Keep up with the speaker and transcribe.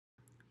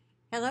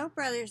Hello,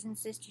 brothers and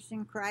sisters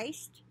in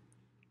Christ.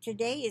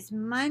 Today is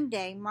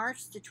Monday,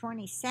 March the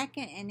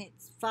 22nd, and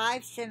it's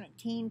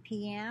 5:17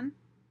 p.m.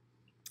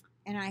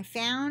 And I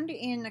found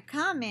in the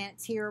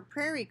comments here a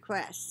prayer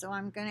request, so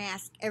I'm going to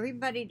ask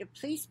everybody to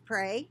please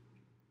pray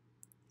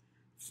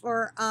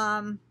for,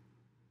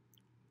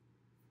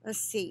 let's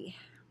see.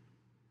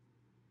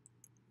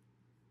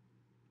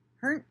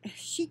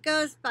 She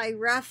goes by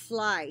Rough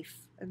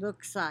Life, it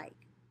looks like.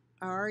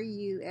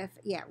 R-U-F,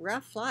 yeah,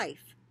 Rough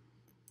Life.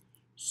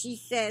 She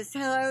says,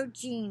 "Hello,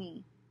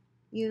 Jeannie.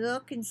 You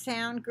look and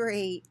sound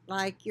great,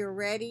 like you're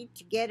ready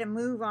to get a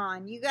move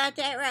on. You got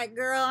that right,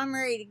 girl. I'm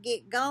ready to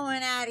get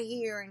going out of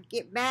here and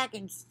get back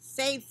and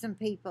save some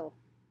people.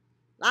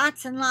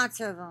 Lots and lots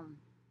of them."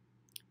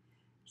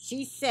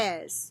 She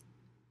says,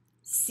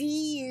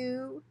 "See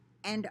you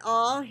and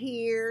all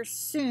here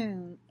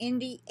soon in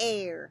the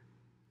air.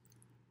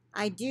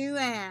 I do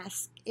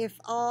ask,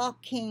 if all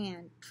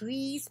can,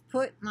 please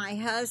put my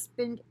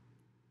husband,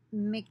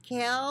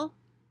 Michel,"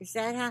 is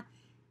that how?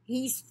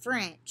 He's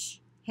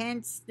French,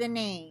 hence the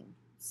name.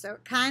 So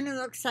it kind of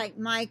looks like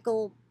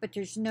Michael, but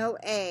there's no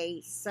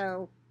A.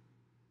 So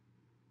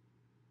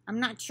I'm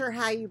not sure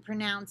how you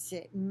pronounce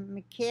it.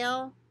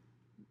 Michel?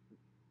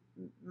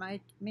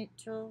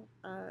 Mitchell?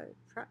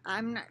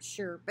 I'm not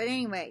sure. But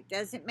anyway,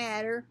 doesn't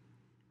matter.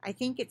 I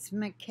think it's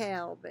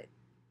Michel, but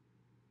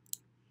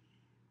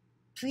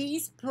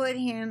please put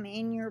him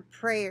in your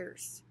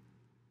prayers.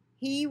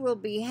 He will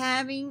be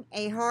having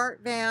a heart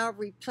valve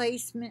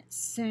replacement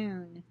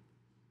soon.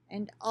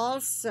 And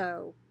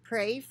also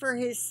pray for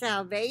his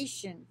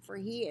salvation, for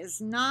he has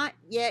not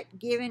yet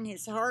given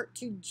his heart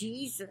to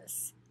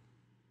Jesus.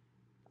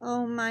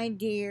 Oh, my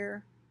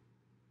dear.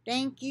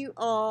 Thank you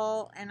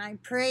all. And I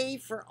pray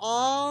for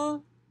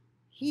all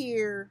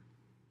here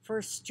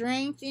for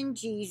strength in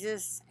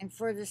Jesus and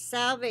for the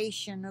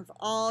salvation of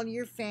all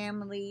your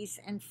families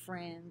and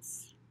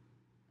friends.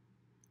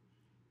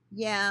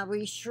 Yeah,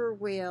 we sure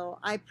will.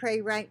 I pray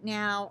right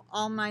now,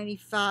 Almighty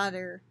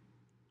Father,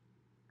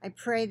 I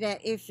pray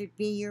that if it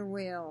be your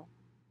will,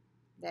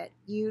 that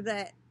you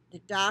let the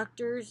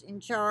doctors in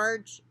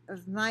charge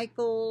of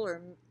Michael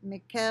or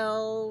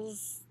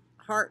Michel's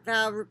heart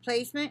valve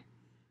replacement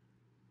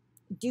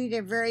do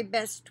their very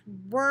best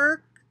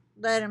work.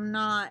 Let him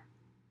not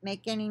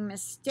make any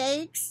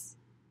mistakes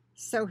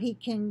so he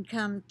can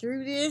come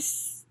through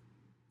this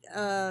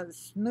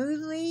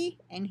smoothly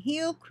and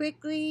heal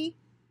quickly.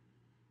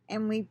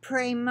 And we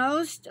pray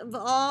most of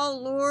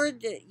all,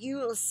 Lord, that you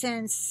will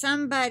send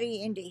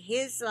somebody into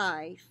his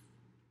life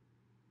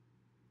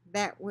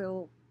that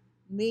will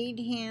lead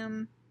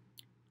him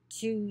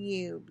to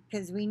you.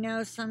 Because we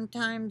know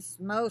sometimes,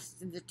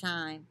 most of the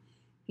time,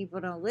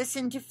 people don't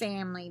listen to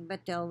family,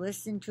 but they'll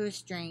listen to a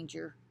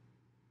stranger.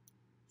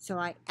 So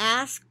I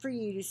ask for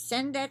you to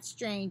send that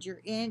stranger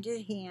into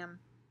him.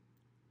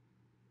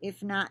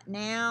 If not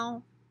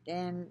now,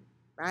 then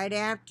right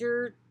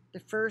after the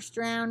first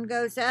round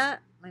goes up,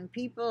 when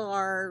people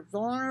are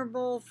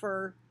vulnerable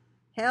for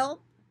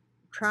help,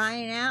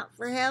 crying out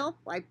for help,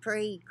 I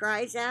pray he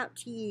cries out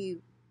to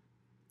you.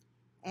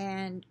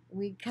 And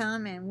we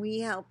come and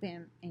we help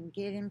him and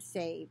get him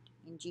saved.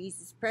 In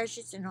Jesus'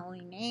 precious and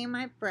holy name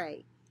I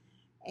pray.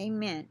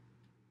 Amen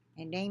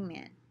and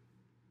amen.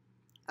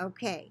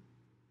 Okay,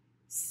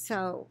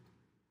 so,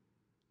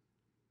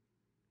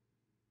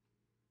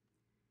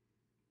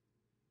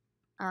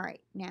 all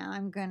right, now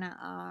I'm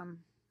gonna,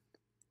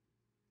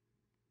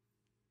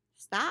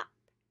 stop.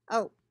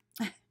 Oh,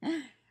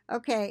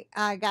 okay,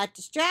 I got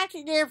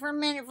distracted there for a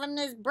minute from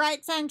this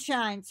bright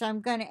sunshine, so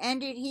I'm going to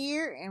end it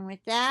here. And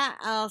with that,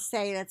 I'll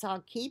say let's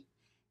all keep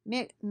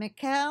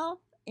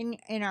Michel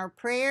in our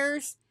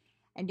prayers,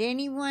 and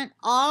anyone,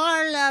 all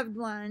our loved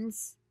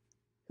ones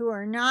who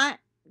are not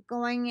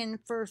going in the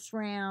first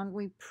round.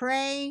 We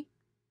pray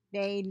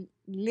they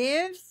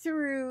live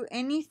through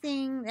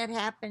anything that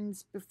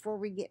happens before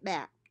we get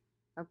back.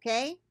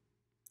 Okay?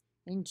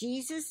 In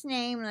Jesus'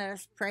 name, let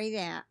us pray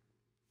that.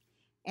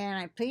 And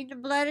I plead the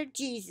blood of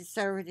Jesus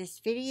over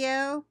this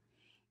video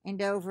and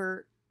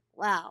over,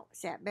 wow, is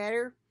that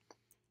better?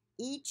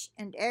 Each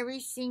and every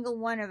single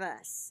one of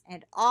us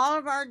and all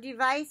of our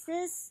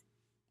devices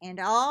and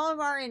all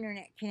of our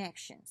internet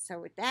connections. So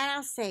with that,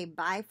 I'll say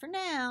bye for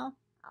now.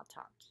 I'll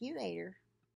talk to you later.